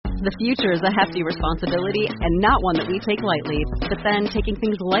The future is a hefty responsibility and not one that we take lightly. But then taking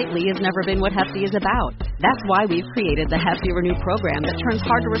things lightly has never been what Hefty is about. That's why we've created the Hefty Renew program that turns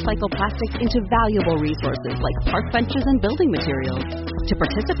hard-to-recycle plastics into valuable resources like park benches and building materials. To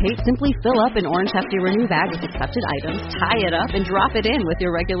participate, simply fill up an orange Hefty Renew bag with accepted items, tie it up, and drop it in with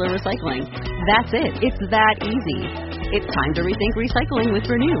your regular recycling. That's it. It's that easy. It's time to rethink recycling with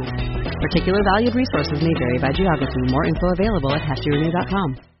Renew. Particular valued resources may vary by geography. More info available at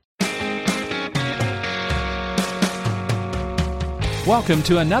heftyrenew.com. Welcome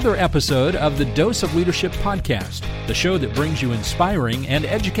to another episode of the Dose of Leadership podcast, the show that brings you inspiring and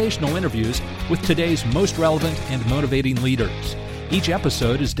educational interviews with today's most relevant and motivating leaders. Each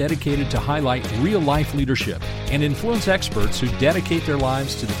episode is dedicated to highlight real-life leadership and influence experts who dedicate their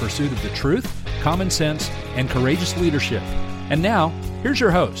lives to the pursuit of the truth, common sense, and courageous leadership. And now, here's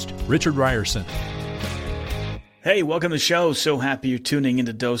your host, Richard Ryerson. Hey, welcome to the show. So happy you're tuning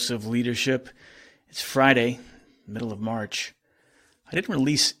into Dose of Leadership. It's Friday, middle of March. I didn't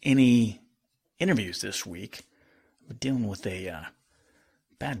release any interviews this week. I'm dealing with a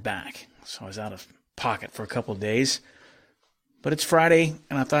bad back, so I was out of pocket for a couple of days. But it's Friday,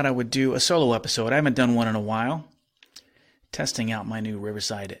 and I thought I would do a solo episode. I haven't done one in a while. Testing out my new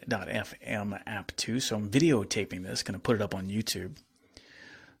Riverside.fm app too, so I'm videotaping this, going to put it up on YouTube.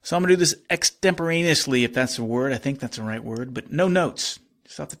 So I'm going to do this extemporaneously, if that's a word. I think that's the right word, but no notes,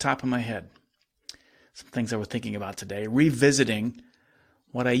 just off the top of my head. Some things I was thinking about today, revisiting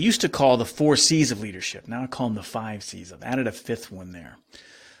what I used to call the 4 C's of leadership. Now I call them the 5 C's. I've added a 5th one there.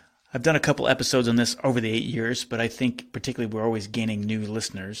 I've done a couple episodes on this over the 8 years, but I think particularly we're always gaining new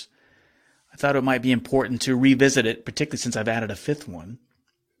listeners. I thought it might be important to revisit it, particularly since I've added a 5th one.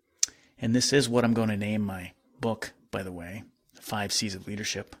 And this is what I'm going to name my book, by the way, The 5 C's of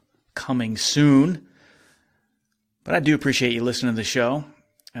Leadership, coming soon. But I do appreciate you listening to the show,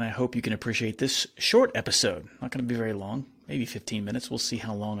 and I hope you can appreciate this short episode. Not going to be very long, maybe 15 minutes. We'll see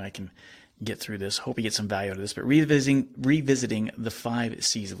how long I can get through this. Hope you get some value out of this. But revisiting the 5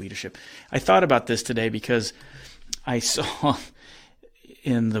 C's of leadership. I thought about this today because I saw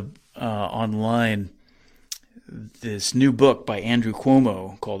in the online this new book by Andrew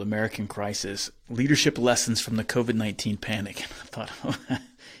Cuomo called American Crisis, Leadership Lessons from the COVID-19 Panic. And I thought, oh,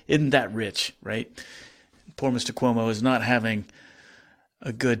 isn't that rich, right? Poor Mr. Cuomo is not having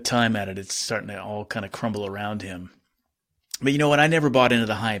a good time at it. It's starting to all kind of crumble around him. But you know what? I never bought into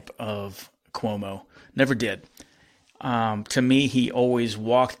the hype of Cuomo. Never did. To me, he always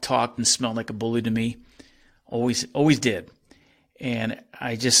walked, talked, and smelled like a bully to me. Always did. And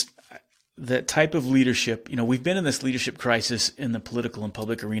that type of leadership, we've been in this leadership crisis in the political and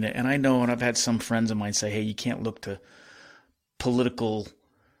public arena. And I know, and I've had some friends of mine say, hey, you can't look to political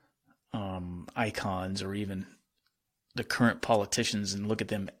icons or even the current politicians and look at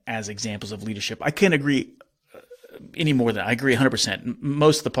them as examples of leadership. I can't agree any more than I agree 100%.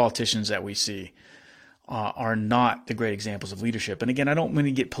 Most of the politicians that we see are not the great examples of leadership. And again, I don't mean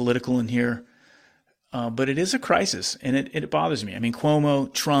to get political in here, but it is a crisis, and it bothers me. I mean,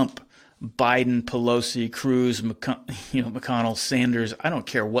 Cuomo, Trump, Biden, Pelosi, Cruz, McConnell, Sanders, I don't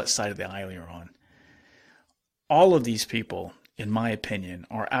care what side of the aisle you're on. All of these people, in my opinion,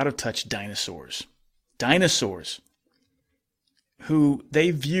 are out-of-touch dinosaurs. Dinosaurs who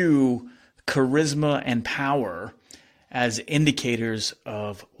they view charisma and power as indicators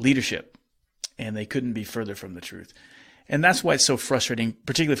of leadership, and they couldn't be further from the truth. And that's why it's so frustrating,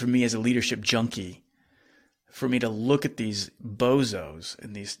 particularly for me as a leadership junkie, for me to look at these bozos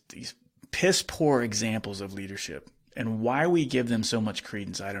and these piss-poor examples of leadership. And why we give them so much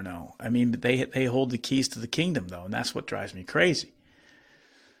credence, I don't know. I mean, they hold the keys to the kingdom, though, and that's what drives me crazy.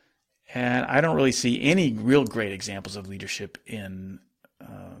 And I don't really see any real great examples of leadership in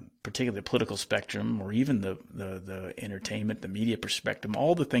particularly the political spectrum or even the entertainment, the media perspective,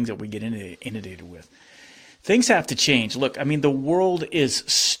 all the things that we get inundated with. Things have to change. Look, I mean, the world is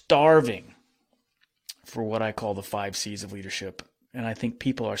starving for what I call the 5 C's of leadership. And I think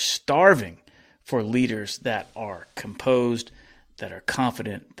people are starving for leaders that are composed, that are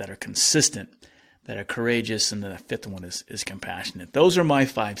confident, that are consistent, that are courageous, and the 5th one is compassionate. Those are my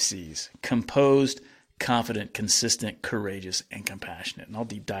 5 C's: composed, confident, consistent, courageous, and compassionate. And I'll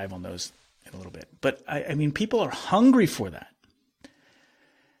deep dive on those in a little bit. But I mean, people are hungry for that.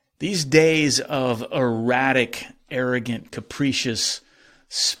 These days of erratic, arrogant, capricious,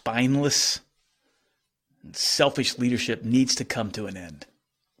 spineless, selfish leadership needs to come to an end.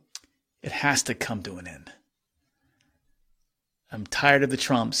 It has to come to an end. I'm tired of the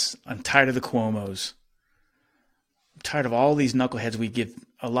Trumps. I'm tired of the Cuomos. I'm tired of all these knuckleheads we give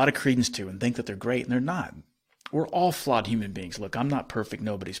a lot of credence to and think that they're great, and they're not. We're all flawed human beings. Look, I'm not perfect.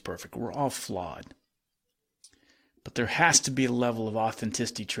 Nobody's perfect. We're all flawed. But there has to be a level of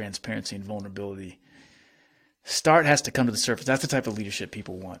authenticity, transparency, and vulnerability. Start has to come to the surface. That's the type of leadership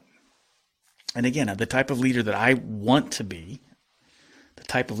people want. And again, the type of leader that I want to be, the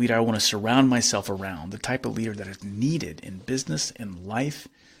type of leader I want to surround myself around, the type of leader that is needed in business, in life,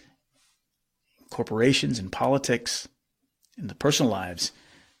 in corporations, in politics, in the personal lives,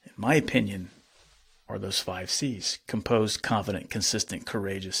 in my opinion, are those 5 C's: composed, confident, consistent,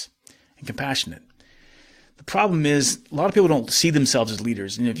 courageous, and compassionate. The problem is a lot of people don't see themselves as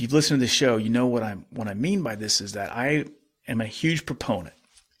leaders. And if you've listened to this show, you know what I mean by this is that I am a huge proponent,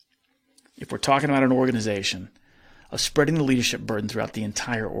 if we're talking about an organization, of spreading the leadership burden throughout the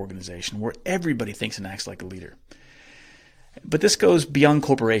entire organization where everybody thinks and acts like a leader. But this goes beyond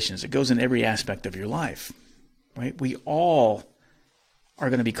corporations. It goes in every aspect of your life, right? We all are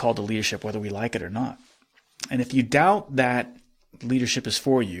going to be called to leadership whether we like it or not. And if you doubt that leadership is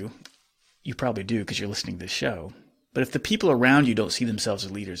for you, you probably do because you're listening to this show. But if the people around you don't see themselves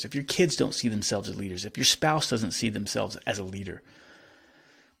as leaders, if your kids don't see themselves as leaders, if your spouse doesn't see themselves as a leader,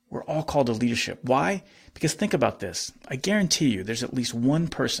 we're all called to leadership. Why? Because think about this. I guarantee you there's at least one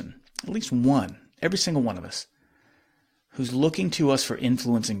person, at least one, every single one of us, who's looking to us for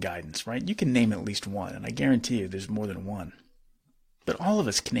influence and guidance, right? You can name at least one, and I guarantee you there's more than one. But all of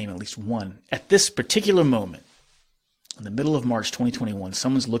us can name at least one. At this particular moment, in the middle of March 2021,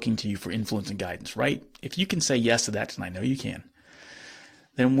 someone's looking to you for influence and guidance, right? If you can say yes to that, and I know you can,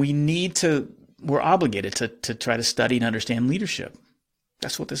 then we're obligated to try to study and understand leadership.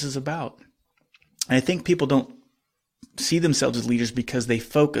 That's what this is about. And I think people don't see themselves as leaders because they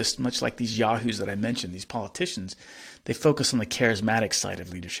focus, much like these yahoos that I mentioned, these politicians, they focus on the charismatic side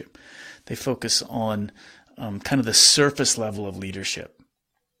of leadership. They focus on kind of the surface level of leadership.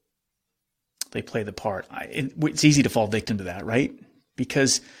 They play the part. It's easy to fall victim to that, right?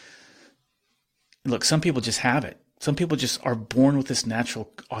 Because, look, some people just have it. Some people just are born with this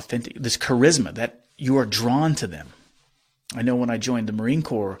natural, authentic, this charisma that you are drawn to them. I know when I joined the Marine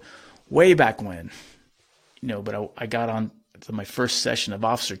Corps way back when, but I got on to my first session of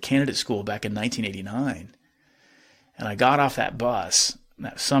officer candidate school back in 1989. And I got off that bus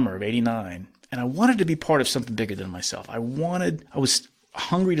that summer of 89, and I wanted to be part of something bigger than myself. I was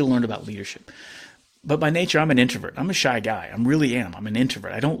hungry to learn about leadership. But by nature, I'm an introvert. I'm a shy guy. I really am. I'm an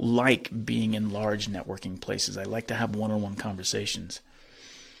introvert. I don't like being in large networking places. I like to have one-on-one conversations.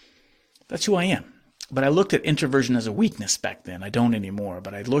 That's who I am. But I looked at introversion as a weakness back then. I don't anymore,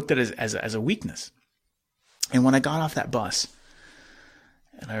 but I looked at it as a weakness. And when I got off that bus,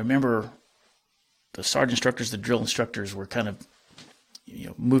 and I remember the sergeant instructors, the drill instructors were kind of,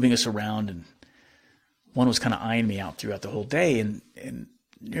 moving us around, and one was kind of eyeing me out throughout the whole day. And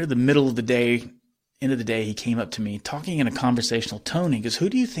near the middle of the day, end of the day, he came up to me talking in a conversational tone. He goes, "Who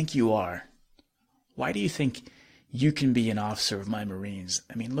do you think you are? Why do you think you can be an officer of my Marines?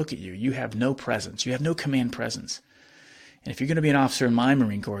 I mean, look at you. You have no presence. You have no command presence. And if you're going to be an officer in my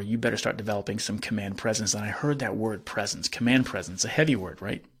Marine Corps, you better start developing some command presence." And I heard that word presence, command presence, a heavy word,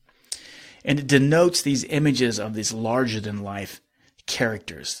 right? And it denotes these images of these larger-than-life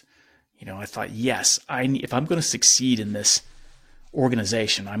characters. I thought, yes, if I'm going to succeed in this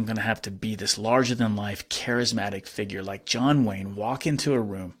organization, I'm going to have to be this larger-than-life, charismatic figure like John Wayne, walk into a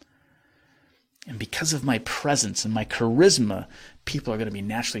room, and because of my presence and my charisma, people are going to be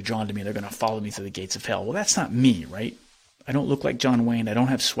naturally drawn to me. They're going to follow me through the gates of hell. Well, that's not me, right? I don't look like John Wayne. I don't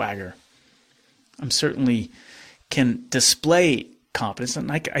have swagger. I'm certainly can display confidence,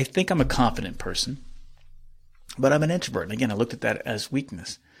 and I think I'm a confident person, but I'm an introvert. And again, I looked at that as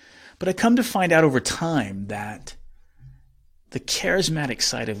weakness. But I come to find out over time that the charismatic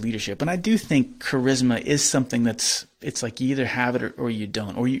side of leadership, and I do think charisma is something it's like you either have it or you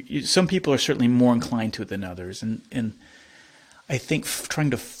don't, or some people are certainly more inclined to it than others. And I think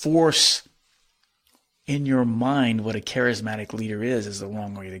trying to force in your mind what a charismatic leader is the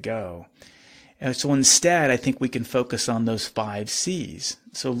wrong way to go. And so instead, I think we can focus on those 5 C's.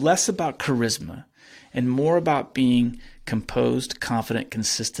 So less about charisma and more about being composed, confident,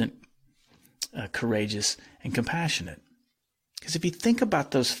 consistent, courageous, and compassionate. Because if you think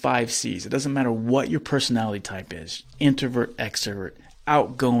about those 5 C's, it doesn't matter what your personality type is, introvert, extrovert,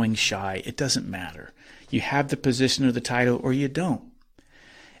 outgoing, shy, it doesn't matter. You have the position or the title or you don't.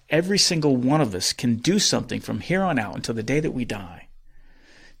 Every single one of us can do something from here on out until the day that we die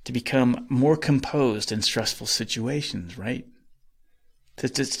to become more composed in stressful situations, right? To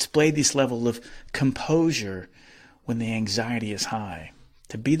display this level of composure when the anxiety is high.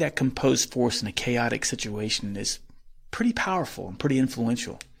 To be that composed force in a chaotic situation is pretty powerful and pretty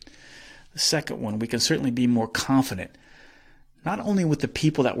influential. The second one, we can certainly be more confident, not only with the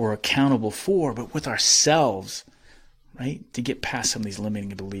people that we're accountable for, but with ourselves, right? To get past some of these limiting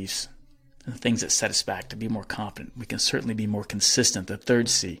beliefs and the things that set us back, to be more confident. We can certainly be more consistent. The third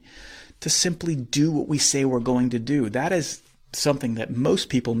C, to simply do what we say we're going to do. That is something that most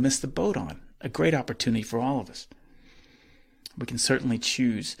people miss the boat on. A great opportunity for all of us. We can certainly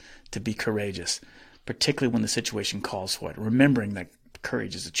choose to be courageous, particularly when the situation calls for it, remembering that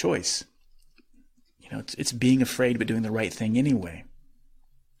courage is a choice. It's being afraid but doing the right thing anyway.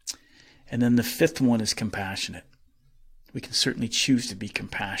 And then the fifth one is compassionate. We can certainly choose to be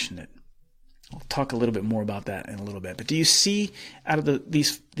compassionate. I'll talk a little bit more about that in a little bit. But do you see out of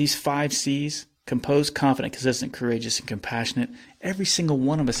these 5 C's, composed, confident, consistent, courageous, and compassionate, every single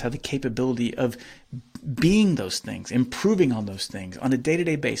one of us have the capability of being those things, improving on those things on a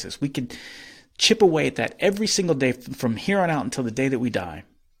day-to-day basis. We could chip away at that every single day from here on out until the day that we die.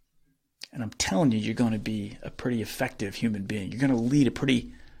 And I'm telling you, you're going to be a pretty effective human being. You're going to lead a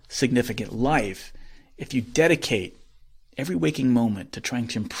pretty significant life if you dedicate every waking moment to trying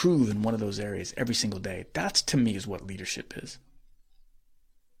to improve in one of those areas every single day. That's, to me, is what leadership is.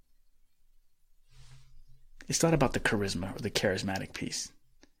 It's not about the charisma or the charismatic piece.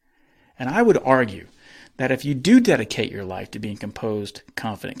 And I would argue that if you do dedicate your life to being composed,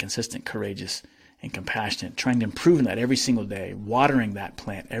 confident, consistent, courageous, and compassionate, trying to improve in that every single day, watering that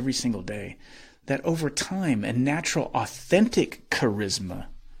plant every single day, that over time, a natural, authentic charisma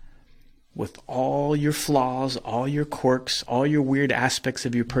with all your flaws, all your quirks, all your weird aspects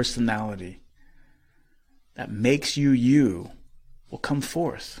of your personality that makes you will come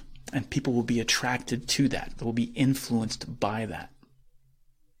forth, and people will be attracted to that. They will be influenced by that.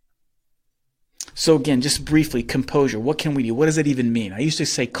 So again, just briefly, composure. What can we do? What does it even mean? I used to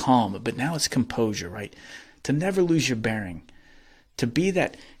say calm, but now it's composure, right? To never lose your bearing. To be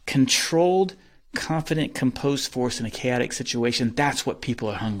that controlled, confident, composed force in a chaotic situation. That's what people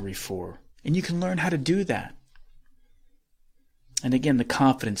are hungry for. And you can learn how to do that. And again, the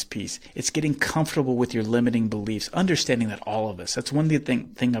confidence piece. It's getting comfortable with your limiting beliefs, understanding that all of us. That's one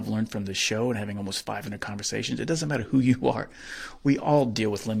thing I've learned from this show and having almost 500 conversations. It doesn't matter who you are. We all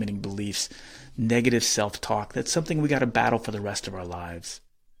deal with limiting beliefs, negative self-talk. That's something we got to battle for the rest of our lives.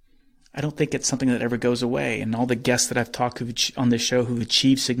 I don't think it's something that ever goes away. And all the guests that I've talked to on this show who've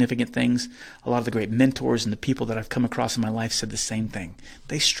achieved significant things, a lot of the great mentors and the people that I've come across in my life said the same thing.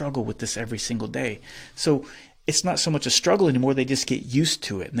 They struggle with this every single day. So it's not so much a struggle anymore. They just get used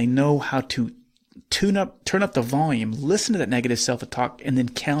to it, and they know how to turn up the volume, listen to that negative self-talk, and then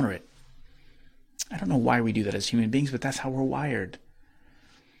counter it. I don't know why we do that as human beings, but that's how we're wired.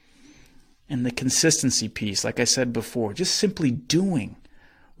 And the consistency piece, like I said before, just simply doing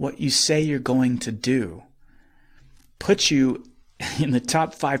what you say you're going to do puts you in the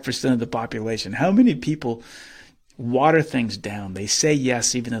top 5% of the population. How many people water things down? They say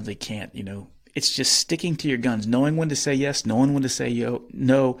yes even though they can't, It's just sticking to your guns, knowing when to say yes, knowing when to say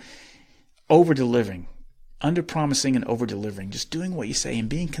no, over-delivering, under-promising and over-delivering, just doing what you say and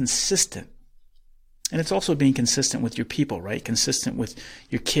being consistent. And it's also being consistent with your people, right? Consistent with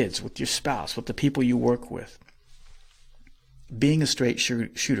your kids, with your spouse, with the people you work with. Being a straight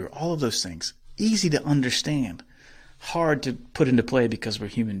shooter, all of those things. Easy to understand, hard to put into play because we're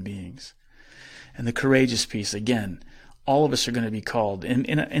human beings. And the courageous piece, again, all of us are going to be called.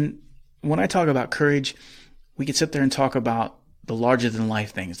 And when I talk about courage, we could sit there and talk about the larger than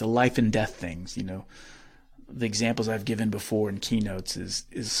life things, the life and death things. The examples I've given before in keynotes is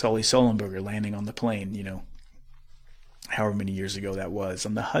Sully Sullenberger landing on the plane, however many years ago that was,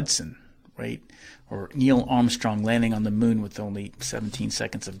 on the Hudson, right? Or Neil Armstrong landing on the moon with only 17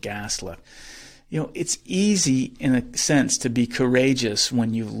 seconds of gas left. It's easy in a sense to be courageous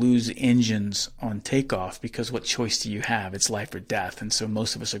when you lose engines on takeoff, because what choice do you have? It's life or death. And so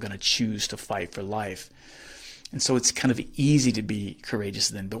most of us are going to choose to fight for life. And so it's kind of easy to be courageous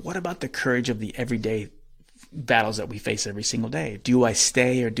then. But what about the courage of the everyday battles that we face every single day? Do I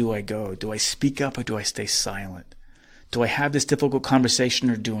stay or do I go? Do I speak up or do I stay silent? Do I have this difficult conversation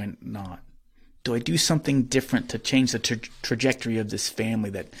or do I not? Do I do something different to change the trajectory of this family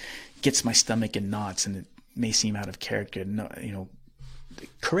that gets my stomach in knots and it may seem out of character? No,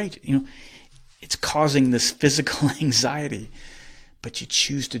 courage, it's causing this physical anxiety, but you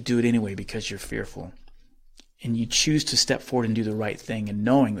choose to do it anyway because you're fearful. And you choose to step forward and do the right thing, and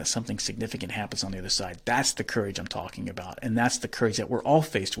knowing that something significant happens on the other side. That's the courage I'm talking about. And that's the courage that we're all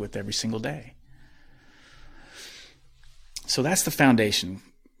faced with every single day. So that's the foundation.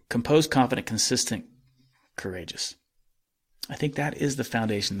 Composed, confident, consistent, courageous. I think that is the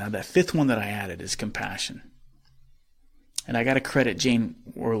foundation. Now, that fifth one that I added is compassion. And I got to credit Jane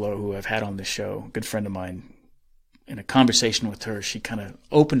Orlow, who I've had on this show, a good friend of mine. In a conversation with her, she kind of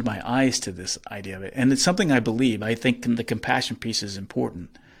opened my eyes to this idea of it. And it's something I believe. I think the compassion piece is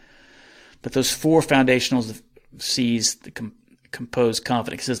important. But those 4 foundational C's, the composed,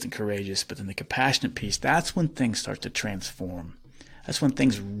 confident, consistent, courageous, but then the compassionate piece, that's when things start to transform. That's when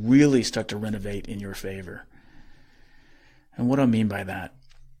things really start to renovate in your favor. And what do I mean by that?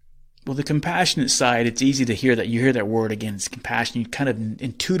 Well, the compassionate side, it's easy to hear that. You hear that word again, it's compassion. You kind of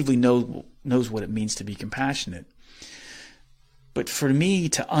intuitively knows what it means to be compassionate. But for me,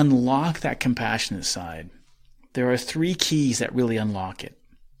 to unlock that compassionate side, there are 3 keys that really unlock it.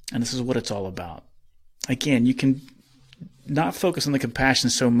 And this is what it's all about. Again, you can not focus on the compassion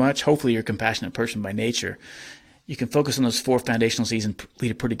so much. Hopefully you're a compassionate person by nature. You can focus on those 4 foundational C's and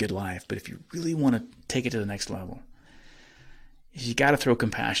lead a pretty good life. But if you really want to take it to the next level, you got to throw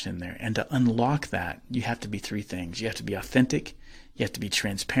compassion in there. And to unlock that, you have to be 3 things. You have to be authentic, you have to be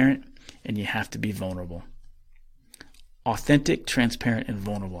transparent, and you have to be vulnerable. Authentic, transparent, and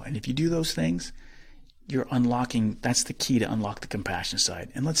vulnerable. And if you do those things, you're unlocking, that's the key to unlock the compassion side.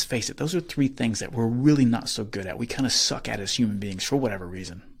 And let's face it, those are 3 things that we're really not so good at. We kind of suck at as human beings for whatever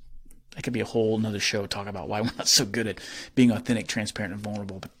reason. That could be a whole nother show talk about why we're not so good at being authentic, transparent, and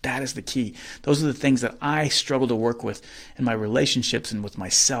vulnerable. But that is the key. Those are the things that I struggle to work with in my relationships and with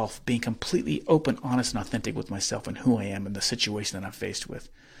myself, being completely open, honest, and authentic with myself and who I am and the situation that I'm faced with.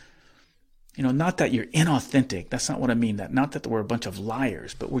 You know, not that you're inauthentic. That's not what I mean. Not that we're a bunch of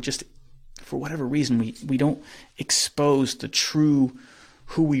liars, but we're just, for whatever reason, we don't expose the true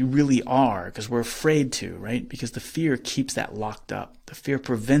who we really are because we're afraid to, right? Because the fear keeps that locked up. The fear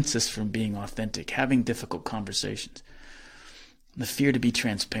prevents us from being authentic, having difficult conversations. The fear to be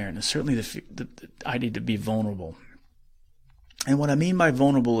transparent, and certainly the idea to be vulnerable. And what I mean by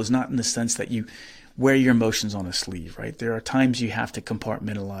vulnerable is not in the sense that you wear your emotions on a sleeve, right? There are times you have to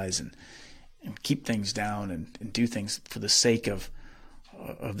compartmentalize and keep things down and do things for the sake of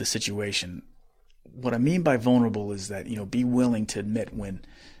the situation. What I mean by vulnerable is that, be willing to admit when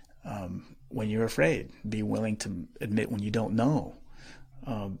you're afraid. Be willing to admit when you don't know.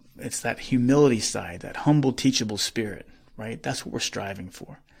 It's that humility side, that humble, teachable spirit, right? That's what we're striving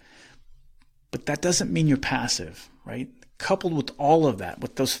for. But that doesn't mean you're passive, right? Coupled with all of that,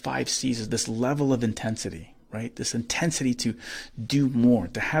 with those 5 C's, is this level of intensity, right? This intensity to do more,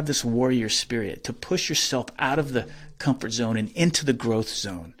 to have this warrior spirit, to push yourself out of the comfort zone and into the growth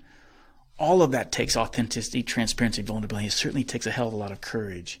zone. All of that takes authenticity, transparency, vulnerability. It certainly takes a hell of a lot of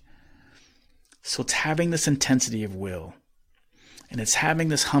courage. So it's having this intensity of will, and it's having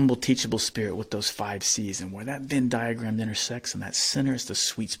this humble, teachable spirit with those 5 C's, and where that Venn diagram intersects and that center is the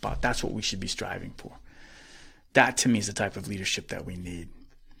sweet spot. That's what we should be striving for. That, to me, is the type of leadership that we need.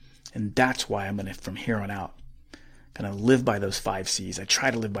 And that's why I'm going to, from here on out, kind of live by those 5 C's. I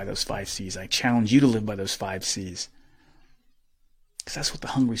try to live by those 5 C's. I challenge you to live by those 5 C's. Because that's what the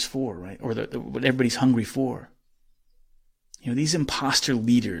hungry's for, right? Or what everybody's hungry for. These imposter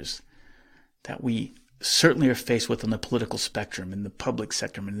leaders that we certainly are faced with on the political spectrum, in the public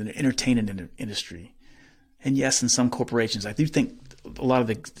sector, in the entertainment industry. And yes, in some corporations, I do think a lot of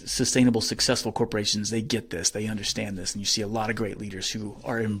the sustainable, successful corporations, they get this, they understand this, and you see a lot of great leaders who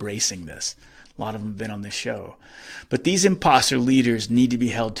are embracing this. A lot of them have been on this show. But these imposter leaders need to be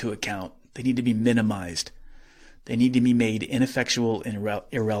held to account. They need to be minimized. They need to be made ineffectual and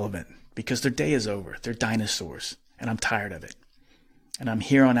irrelevant because their day is over. They're dinosaurs, and I'm tired of it. And I'm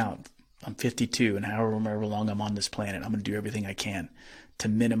here on out. I'm 52, and however long I'm on this planet, I'm going to do everything I can to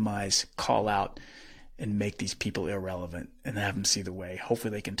minimize, call out, and make these people irrelevant and have them see the way.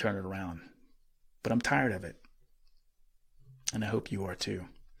 Hopefully they can turn it around. But I'm tired of it. And I hope you are too.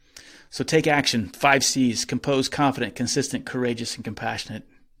 So take action. 5 C's: composed, confident, consistent, courageous, and compassionate.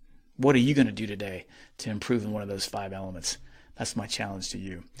 What are you going to do today to improve in one of those 5 elements? That's my challenge to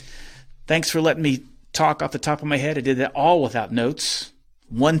you. Thanks for letting me talk off the top of my head. I did that all without notes.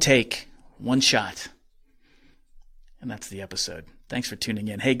 One take, one shot. And that's the episode. Thanks for tuning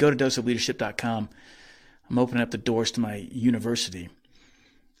in. Hey, go to doseofleadership.com. I'm opening up the doors to my university.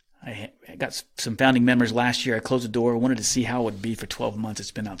 I got some founding members last year. I closed the door. I wanted to see how it would be for 12 months.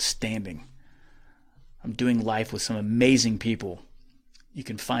 It's been outstanding. I'm doing life with some amazing people. You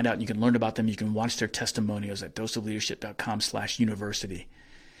can find out, you can learn about them. You can watch their testimonials at doseofleadership.com/university.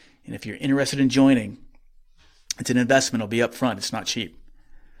 And if you're interested in joining, it's an investment. It'll be up front. It's not cheap.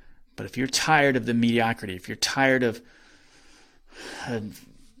 But if you're tired of the mediocrity, if you're tired of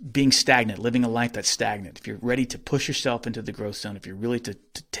being stagnant, living a life that's stagnant, if you're ready to push yourself into the growth zone, if you're really to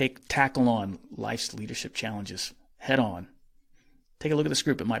tackle on life's leadership challenges head on, take a look at this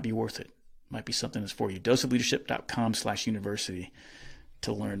group. It might be worth it. might be something that's for you. doseofleadership.com/university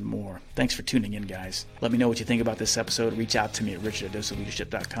to learn more. Thanks for tuning in, guys. Let me know what you think about this episode. Reach out to me at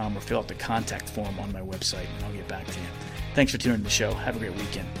richard@doseofleadership.com or fill out the contact form on my website, and I'll get back to you. Thanks for tuning in to the show. Have a great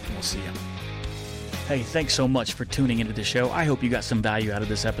weekend, and we'll see you. Hey, thanks so much for tuning into the show. I hope you got some value out of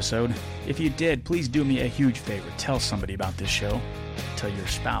this episode. If you did, please do me a huge favor. Tell somebody about this show. Tell your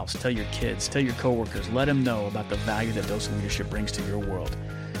spouse, tell your kids, tell your coworkers. Let them know about the value that Dose of Leadership brings to your world.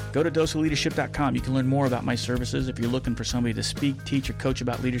 Go to doseofleadership.com. You can learn more about my services. If you're looking for somebody to speak, teach, or coach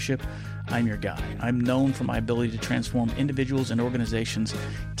about leadership, I'm your guy. I'm known for my ability to transform individuals and organizations,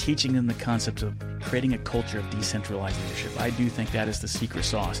 teaching them the concepts of creating a culture of decentralized leadership. I do think that is the secret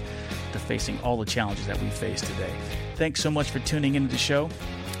sauce to facing all the challenges that we face today. Thanks so much for tuning into the show.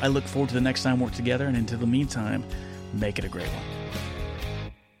 I look forward to the next time we're together, and until the meantime, make it a great one.